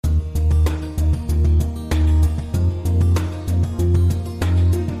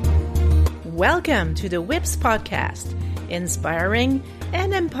Welcome to the WIPS podcast, inspiring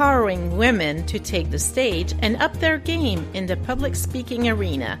and empowering women to take the stage and up their game in the public speaking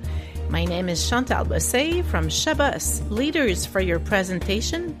arena. My name is Chantal Bossé from Shabus, Leaders for Your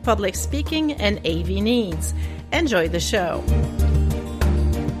Presentation, Public Speaking, and AV Needs. Enjoy the show.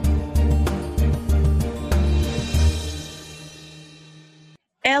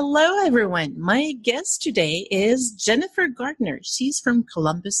 Hello, everyone. My guest today is Jennifer Gardner. She's from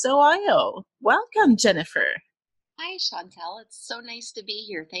Columbus, Ohio. Welcome, Jennifer. Hi, Chantal. It's so nice to be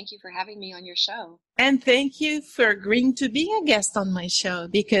here. Thank you for having me on your show. And thank you for agreeing to be a guest on my show,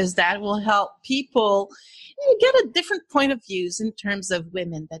 because that will help people get a different point of views in terms of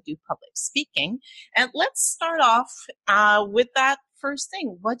women that do public speaking. And let's start off with that first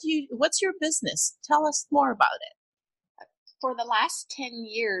thing. What's your business? Tell us more about it. For the last 10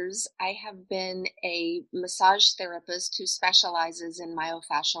 years, I have been a massage therapist who specializes in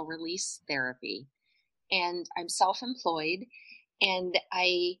myofascial release therapy. And I'm self-employed, and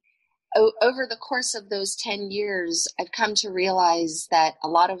over the course of those 10 years, I've come to realize that a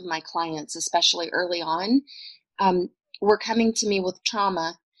lot of my clients, especially early on, were coming to me with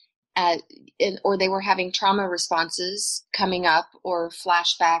trauma, or they were having trauma responses coming up, or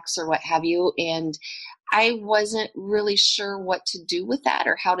flashbacks, or what have you, and I wasn't really sure what to do with that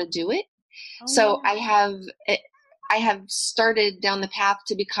or how to do it. So I have started down the path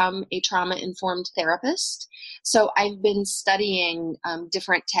to become a trauma-informed therapist. So I've been studying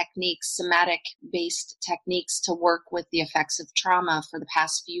different techniques, somatic-based techniques to work with the effects of trauma for the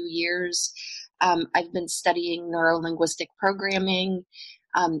past few years. I've been studying neuro-linguistic programming.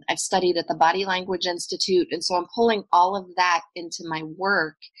 I've studied at the Body Language Institute. And so I'm pulling all of that into my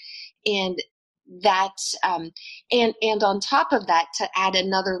work. And that, and on top of that, to add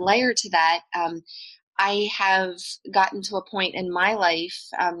another layer to that, I have gotten to a point in my life,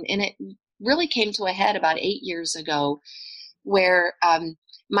 and it really came to a head about 8 years ago, where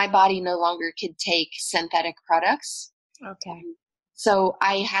my body no longer could take synthetic products. Okay. So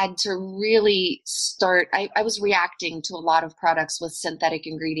I had to really start, I was reacting to a lot of products with synthetic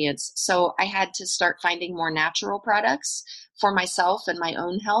ingredients. So I had to start finding more natural products for myself and my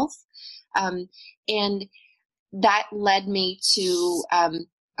own health. And that led me to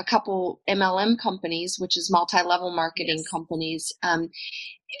a couple MLM companies, which is multi-level marketing companies,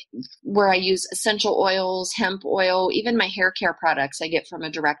 where I use essential oils, hemp oil, even my hair care products I get from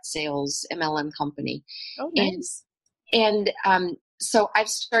a direct sales MLM company. Oh, nice. And so I've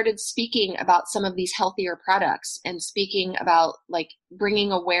started speaking about some of these healthier products and speaking about like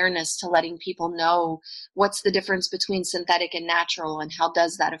bringing awareness to letting people know what's the difference between synthetic and natural, and how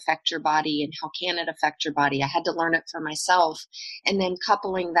does that affect your body, and how can it affect your body. I had to learn it for myself, and then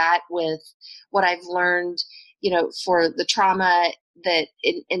coupling that with what I've learned, for the trauma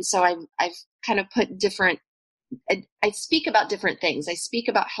and so I've kind of put different, I speak about different things. I speak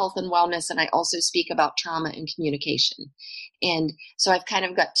about health and wellness, and I also speak about trauma and communication. And so I've kind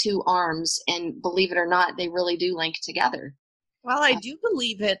of got two arms, and believe it or not, they really do link together. Well, I do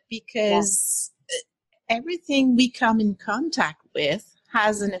believe it, because everything we come in contact with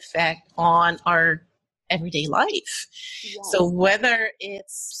has an effect on our everyday life. Yes. So whether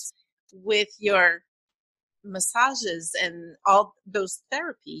it's with your massages and all those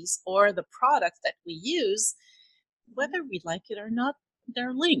therapies, or the products that we use, whether we like it or not,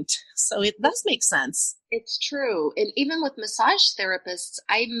 they're linked. So it does make sense. It's true. And even with massage therapists,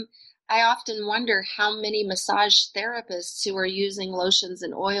 I often wonder how many massage therapists who are using lotions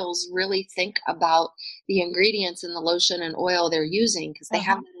and oils really think about the ingredients in the lotion and oil they're using, because they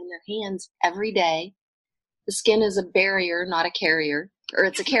have that in their hands every day. The skin is a barrier, not a carrier, or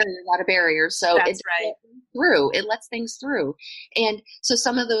it's a carrier, not a barrier. So that's right. It lets things through. And so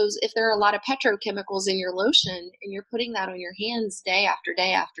some of those, if there are a lot of petrochemicals in your lotion and you're putting that on your hands day after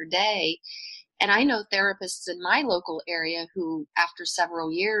day after day, and I know therapists in my local area who, after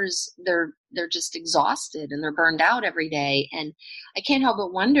several years, they're just exhausted and they're burned out every day. And I can't help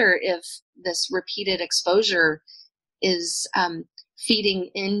but wonder if this repeated exposure is feeding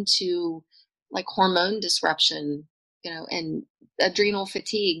into like hormone disruption, and adrenal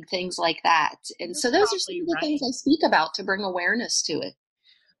fatigue, things like that. And so those are some of the things I speak about to bring awareness to it.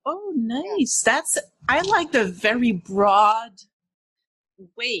 Oh, nice. I like the very broad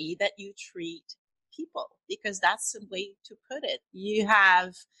way that you treat people, because that's the way to put it. You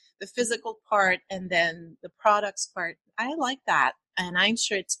have the physical part and then the products part. I like that. And I'm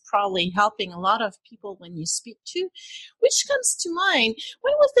sure it's probably helping a lot of people when you speak to, which comes to mind.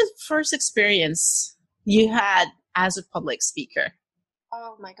 When was the first experience you had as a public speaker?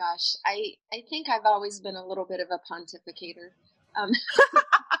 Oh my gosh. I think I've always been a little bit of a pontificator.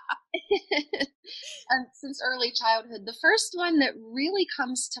 Since early childhood, the first one that really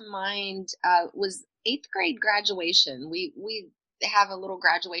comes to mind was eighth grade graduation. We have a little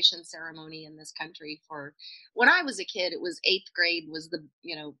graduation ceremony in this country for when I was a kid. It was eighth grade was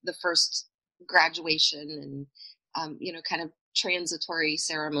the first graduation and kind of transitory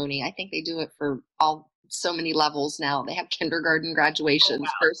ceremony. I think they do it for all so many levels now. They have kindergarten Oh, graduations, wow.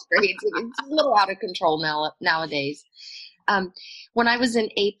 first grades. It's a little out of control nowadays. When I was in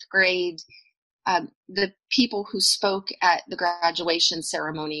eighth grade, the people who spoke at the graduation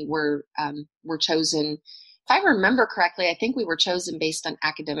ceremony were chosen. If I remember correctly, I think we were chosen based on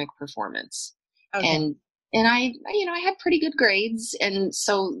academic performance, Okay. and I had pretty good grades, and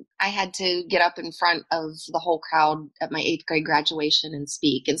so I had to get up in front of the whole crowd at my eighth grade graduation and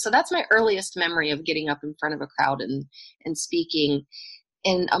speak. And so that's my earliest memory of getting up in front of a crowd and speaking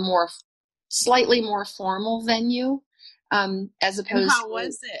in a slightly more formal venue, as And opposed how to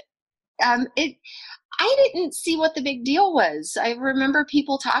was it? it. I didn't see what the big deal was. I remember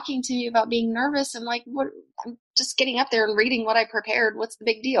people talking to me about being nervous. I'm like, what? I'm just getting up there and reading what I prepared. What's the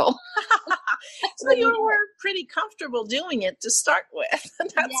big deal? So you were pretty comfortable doing it to start with.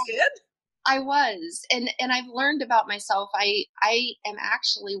 That's Yeah, good. I was, and I've learned about myself. I am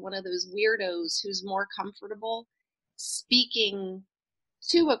actually one of those weirdos who's more comfortable speaking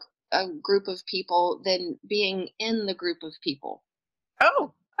to a group of people than being in the group of people.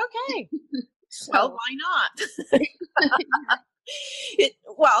 Oh, okay. Well, So, why not?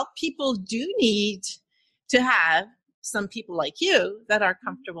 Well, people do need to have some people like you that are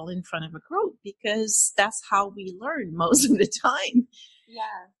comfortable in front of a group because that's how we learn most of the time.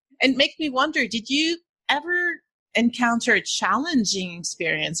 yeah. And make me wonder, did you ever encounter a challenging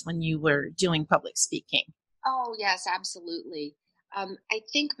experience when you were doing public speaking? Oh, yes, absolutely. I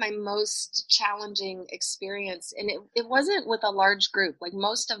think my most challenging experience, and it wasn't with a large group. Like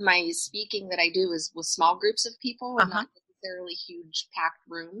most of my speaking that I do is with small groups of people and Uh-huh. not necessarily huge packed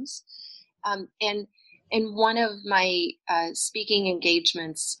rooms. And in one of my speaking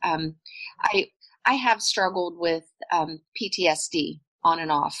engagements, I I have struggled with PTSD on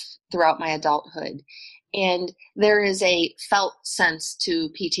and off throughout my adulthood, and there is a felt sense to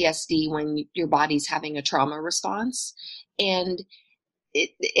PTSD when your body's having a trauma response, and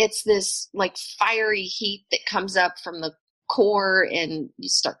it's this like fiery heat that comes up from the core, and you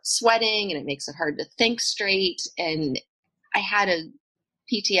start sweating, and it makes it hard to think straight. And I had a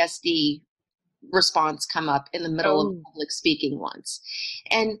PTSD response come up in the middle of Oh, public speaking once.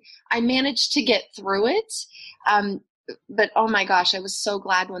 And I managed to get through it. Um, but oh my gosh, I was so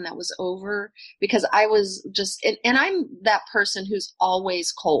glad when that was over because I was just, and I'm that person who's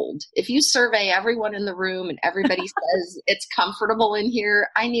always cold. If you survey everyone in the room and everybody says it's comfortable in here,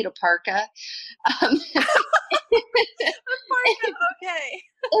 I need a parka. Um, okay.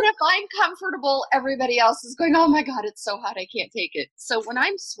 And if I'm comfortable, everybody else is going, oh my God, it's so hot, I can't take it. So when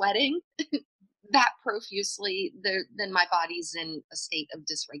I'm sweating that profusely, then my body's in a state of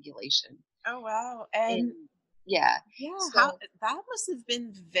dysregulation. Oh, wow. And And yeah, yeah, how so that must have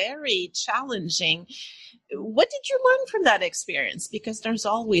been very challenging. What did you learn from that experience? Because there's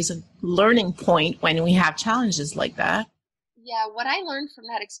always a learning point when we have challenges like that. yeah, what I learned from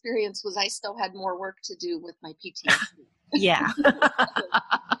that experience was I still had more work to do with my PTSD. Yeah. And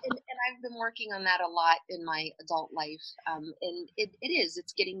I've been working on that a lot in my adult life. And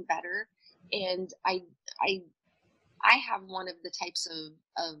it's getting better. And I, I have one of the types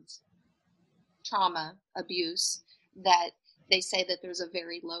of trauma abuse that they say that there's a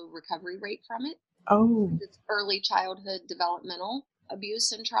very low recovery rate from it. Oh, It's early childhood developmental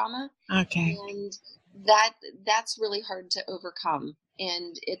abuse and trauma, okay. and that's really hard to overcome.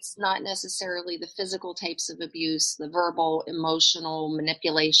 And it's not necessarily the physical types of abuse, the verbal, emotional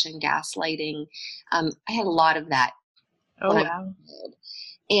manipulation, gaslighting. I had a lot of that when Oh, I was wow. a child,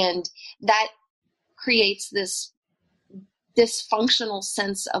 and that creates this dysfunctional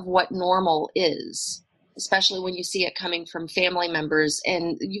sense of what normal is, especially when you see it coming from family members.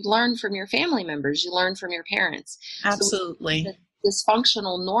 And you learn from your family members, you learn from your parents. So when you see Absolutely. the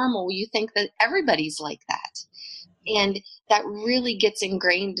dysfunctional normal, you think that everybody's like that. And that really gets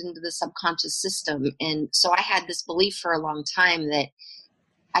ingrained into the subconscious system. And so I had this belief for a long time that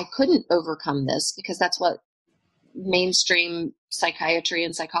I couldn't overcome this because that's what mainstream psychiatry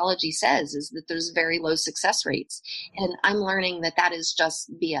and psychology says, is that there's very low success rates. And I'm learning that that is just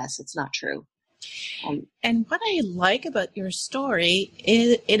BS. It's not true. And what I like about your story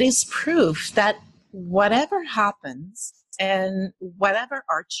is it is proof that whatever happens and whatever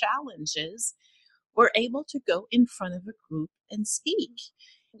our challenges, we're able to go in front of a group and speak.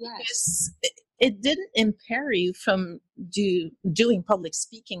 Yes. Because it didn't impair you from doing public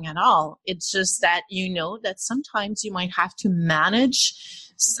speaking at all. It's just that that sometimes you might have to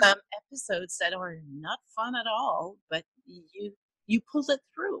manage some episodes that are not fun at all, but you pull it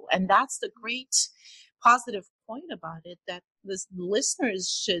through. And that's the great positive point about it that the listeners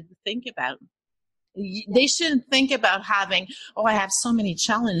should think about. They shouldn't think about having, I have so many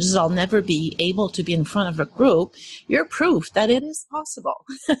challenges, I'll never be able to be in front of a group. You're proof that it is possible.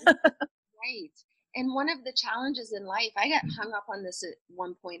 Right. And one of the challenges in life, I got hung up on this at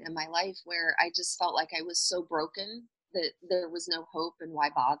one point in my life where I just felt like I was so broken that there was no hope and why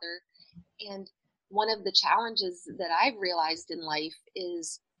bother. And one of the challenges that I've realized in life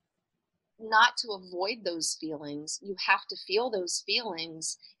is not to avoid those feelings. You have to feel those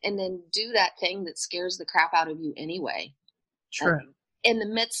feelings and then do that thing that scares the crap out of you anyway. True. In the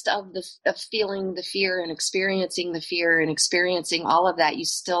midst of feeling the fear and experiencing all of that, you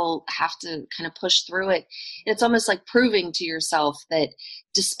still have to kind of push through it. And it's almost like proving to yourself that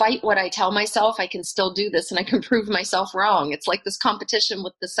despite what I tell myself, I can still do this and I can prove myself wrong. It's like this competition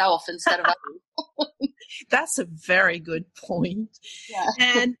with the self instead of others. That's a very good point. Yeah.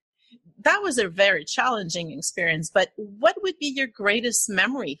 And that was a very challenging experience, but what would be your greatest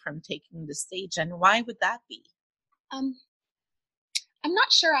memory from taking the stage and why would that be? I'm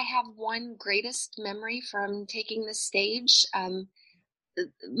not sure I have one greatest memory from taking the stage.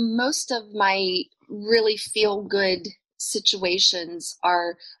 Most of my really feel-good situations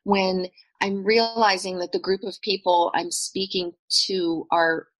are when I'm realizing that the group of people I'm speaking to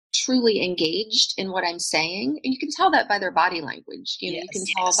are truly engaged in what I'm saying. And you can tell that by their body language. You can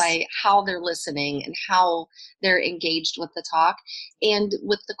tell by how they're listening and how they're engaged with the talk and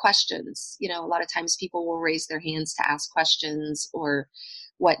with the questions. A lot of times people will raise their hands to ask questions or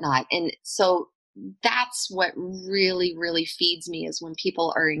whatnot. And so that's what really, really feeds me is when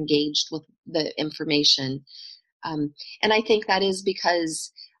people are engaged with the information. And I think that is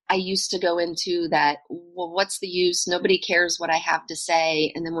because I used to go into that, well, what's the use? Nobody cares what I have to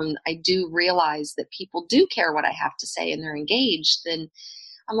say. And then when I do realize that people do care what I have to say and they're engaged, then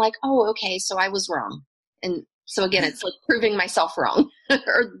I'm like, oh, okay, so I was wrong. And so again, it's like proving myself wrong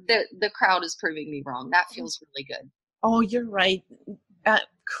or the crowd is proving me wrong. That feels really good. Oh, you're right.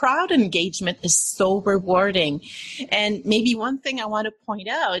 Crowd engagement is so rewarding. And maybe one thing I want to point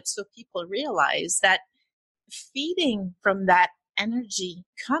out so people realize that feeding from that energy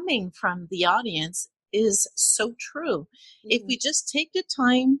coming from the audience is so true. Mm-hmm. If we just take the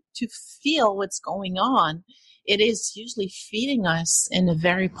time to feel what's going on, it is usually feeding us in a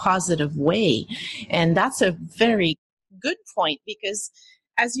very positive way. And that's a very good point because,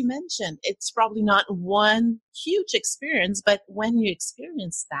 as you mentioned, it's probably not one huge experience, but when you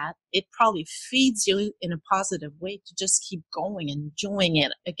experience that, it probably feeds you in a positive way to just keep going and enjoying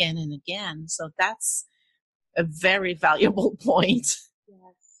it again and again. So that's a very valuable point.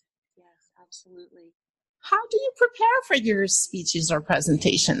 Yes, absolutely. How do you prepare for your speeches or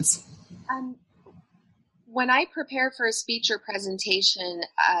presentations? When I prepare for a speech or presentation,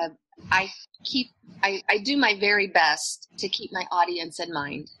 I do my very best to keep my audience in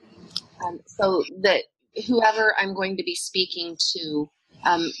mind. So that whoever I'm going to be speaking to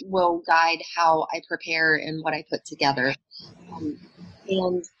will guide how I prepare and what I put together.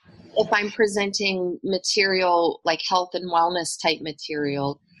 And if I'm presenting material like health and wellness type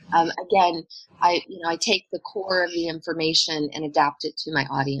material, again, I take the core of the information and adapt it to my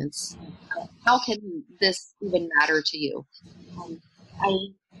audience. How can this even matter to you? I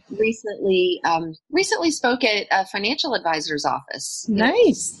recently spoke at a financial advisor's office.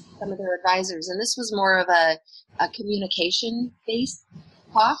 Nice. Some of their advisors, and this was more of a communication-based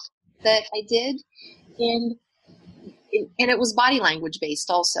talk that I did, and it was body language based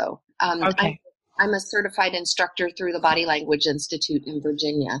also. Okay. I'm a certified instructor through the Body Language Institute in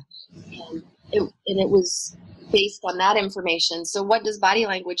Virginia. And it was based on that information. So what does body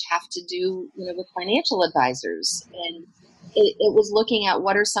language have to do with financial advisors? And it was looking at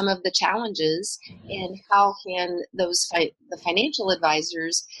what are some of the challenges and how can the financial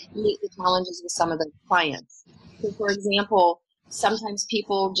advisors meet the challenges with some of the clients. So for example, sometimes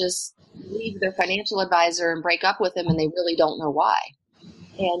people just leave their financial advisor and break up with them and they really don't know why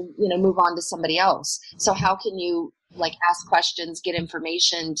and move on to somebody else. So how can you ask questions, get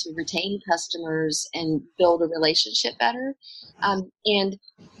information to retain customers and build a relationship better? And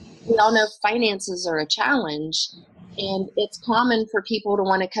we all know finances are a challenge, and it's common for people to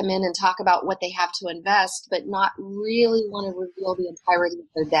want to come in and talk about what they have to invest but not really want to reveal the entirety of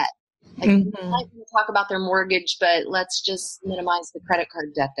their debt. They might want to talk about their mortgage, but let's just minimize the credit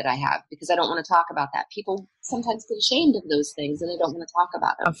card debt that I have because I don't want to talk about that. People sometimes get ashamed of those things and they don't want to talk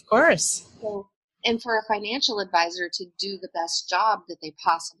about them. Of course. So And for a financial advisor to do the best job that they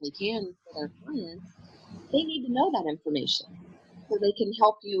possibly can for their clients, they need to know that information so they can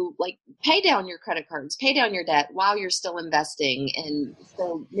help you, like, pay down your credit cards, pay down your debt while you're still investing. And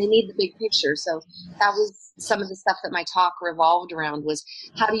so they need the big picture. So that was some of the stuff that my talk revolved around, was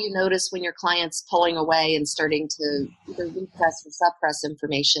how do you notice when your client's pulling away and starting to either repress or suppress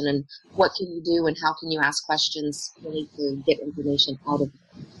information, and what can you do and how can you ask questions really to get information out of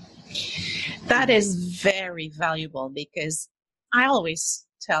it? That is very valuable, because I always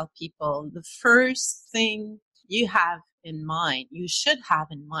tell people the first thing you should have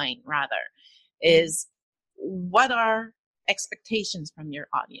in mind rather, is what are expectations from your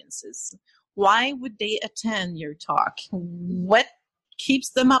audiences? Why would they attend your talk? What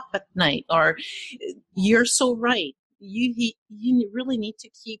keeps them up at night? Or you're so right. You really need to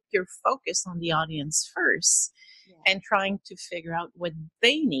keep your focus on the audience first, and trying to figure out what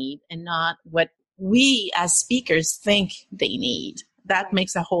they need and not what we as speakers think they need. That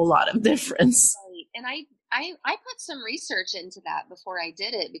makes a whole lot of difference. Right. And I put some research into that before I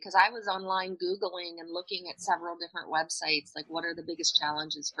did it, because I was online Googling and looking at several different websites, like what are the biggest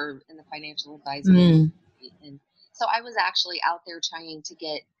challenges in the financial advising. And so I was actually out there trying to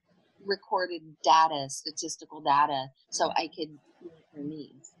get recorded data, statistical data, so I could meet their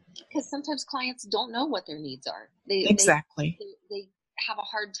needs. Because sometimes clients don't know what their needs are. Exactly. They have a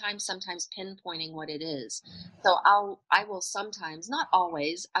hard time sometimes pinpointing what it is. So I will sometimes, not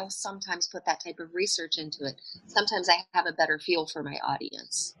always, I'll sometimes put that type of research into it. Sometimes I have a better feel for my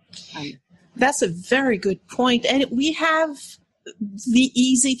audience. That's a very good point. And we have the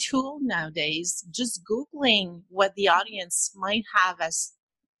easy tool nowadays, just Googling what the audience might have as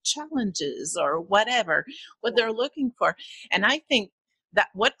challenges or whatever, what they're looking for. And I think that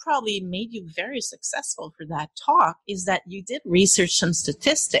what probably made you very successful for that talk is that you did research some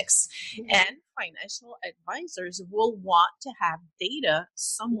statistics. And financial advisors will want to have data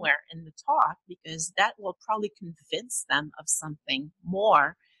somewhere in the talk, because that will probably convince them of something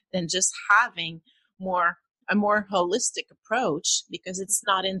more than just having a more holistic approach, because it's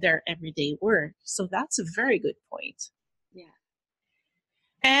not in their everyday work. So that's a very good point. Yeah.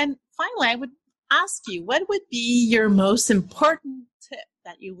 And finally, I would ask you, what would be your most important tip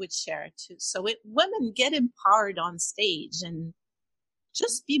that you would share so women get empowered on stage and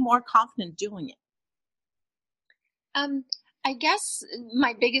just be more confident doing it? I guess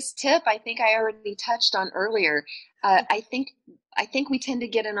my biggest tip, I think I already touched on earlier. I think we tend to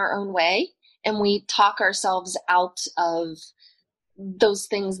get in our own way, and we talk ourselves out of those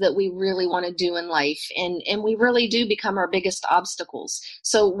things that we really want to do in life, and we really do become our biggest obstacles.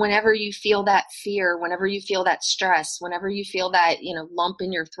 So whenever you feel that fear, whenever you feel that stress, whenever you feel that lump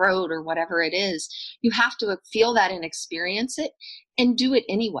in your throat or whatever it is, you have to feel that and experience it and do it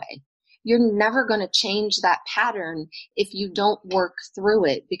anyway. You're never going to change that pattern if you don't work through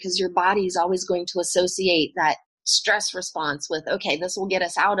it, because your body is always going to associate that stress response with, okay, this will get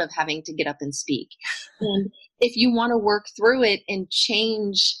us out of having to get up and speak. And if you want to work through it and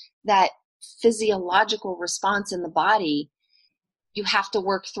change that physiological response in the body, you have to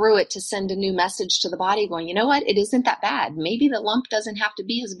work through it to send a new message to the body going, you know what, it isn't that bad. Maybe the lump doesn't have to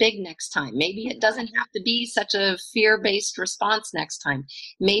be as big next time. Maybe it doesn't have to be such a fear-based response next time.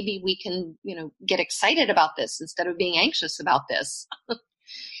 Maybe we can, get excited about this instead of being anxious about this.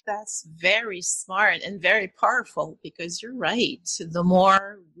 That's very smart and very powerful, because you're right. The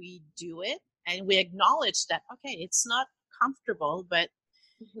more we do it and we acknowledge that, okay, it's not comfortable, but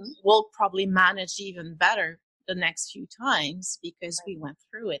we'll probably manage even better the next few times because we went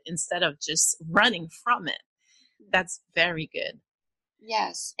through it instead of just running from it. That's very good.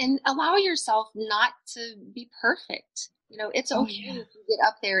 Yes. And allow yourself not to be perfect. It's okay if you get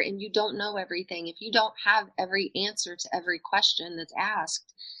up there and you don't know everything. If you don't have every answer to every question that's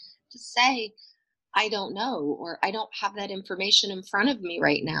asked, just say, I don't know, or I don't have that information in front of me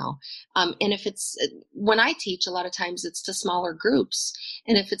right now. And if it's, when I teach, a lot of times it's to smaller groups.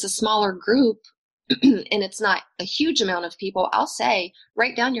 And if it's a smaller group and it's not a huge amount of people, I'll say,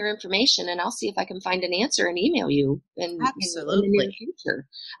 write down your information and I'll see if I can find an answer and email you. And absolutely. In the near future,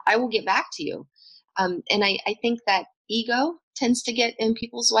 I will get back to you. And I think that ego tends to get in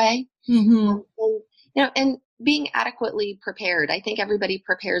people's way. And being adequately prepared. I think everybody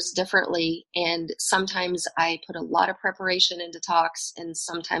prepares differently, and sometimes I put a lot of preparation into talks and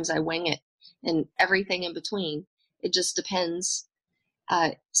sometimes I wing it, and everything in between. It just depends.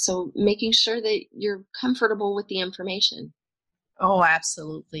 So making sure that you're comfortable with the information. Oh,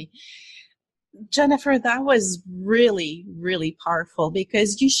 absolutely. Jennifer, that was really, really powerful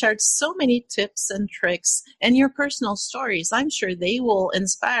because you shared so many tips and tricks and your personal stories. I'm sure they will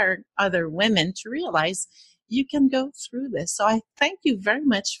inspire other women to realize you can go through this. So I thank you very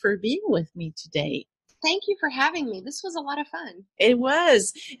much for being with me today. Thank you for having me. This was a lot of fun. It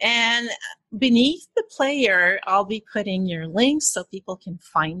was. And beneath the player, I'll be putting your links so people can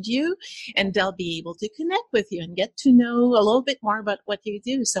find you and they'll be able to connect with you and get to know a little bit more about what you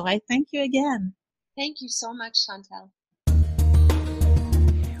do. So I thank you again. Thank you so much, Chantel.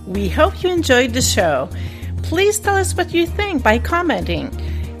 We hope you enjoyed the show. Please tell us what you think by commenting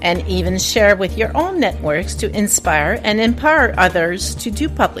and even share with your own networks to inspire and empower others to do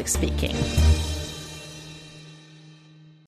public speaking.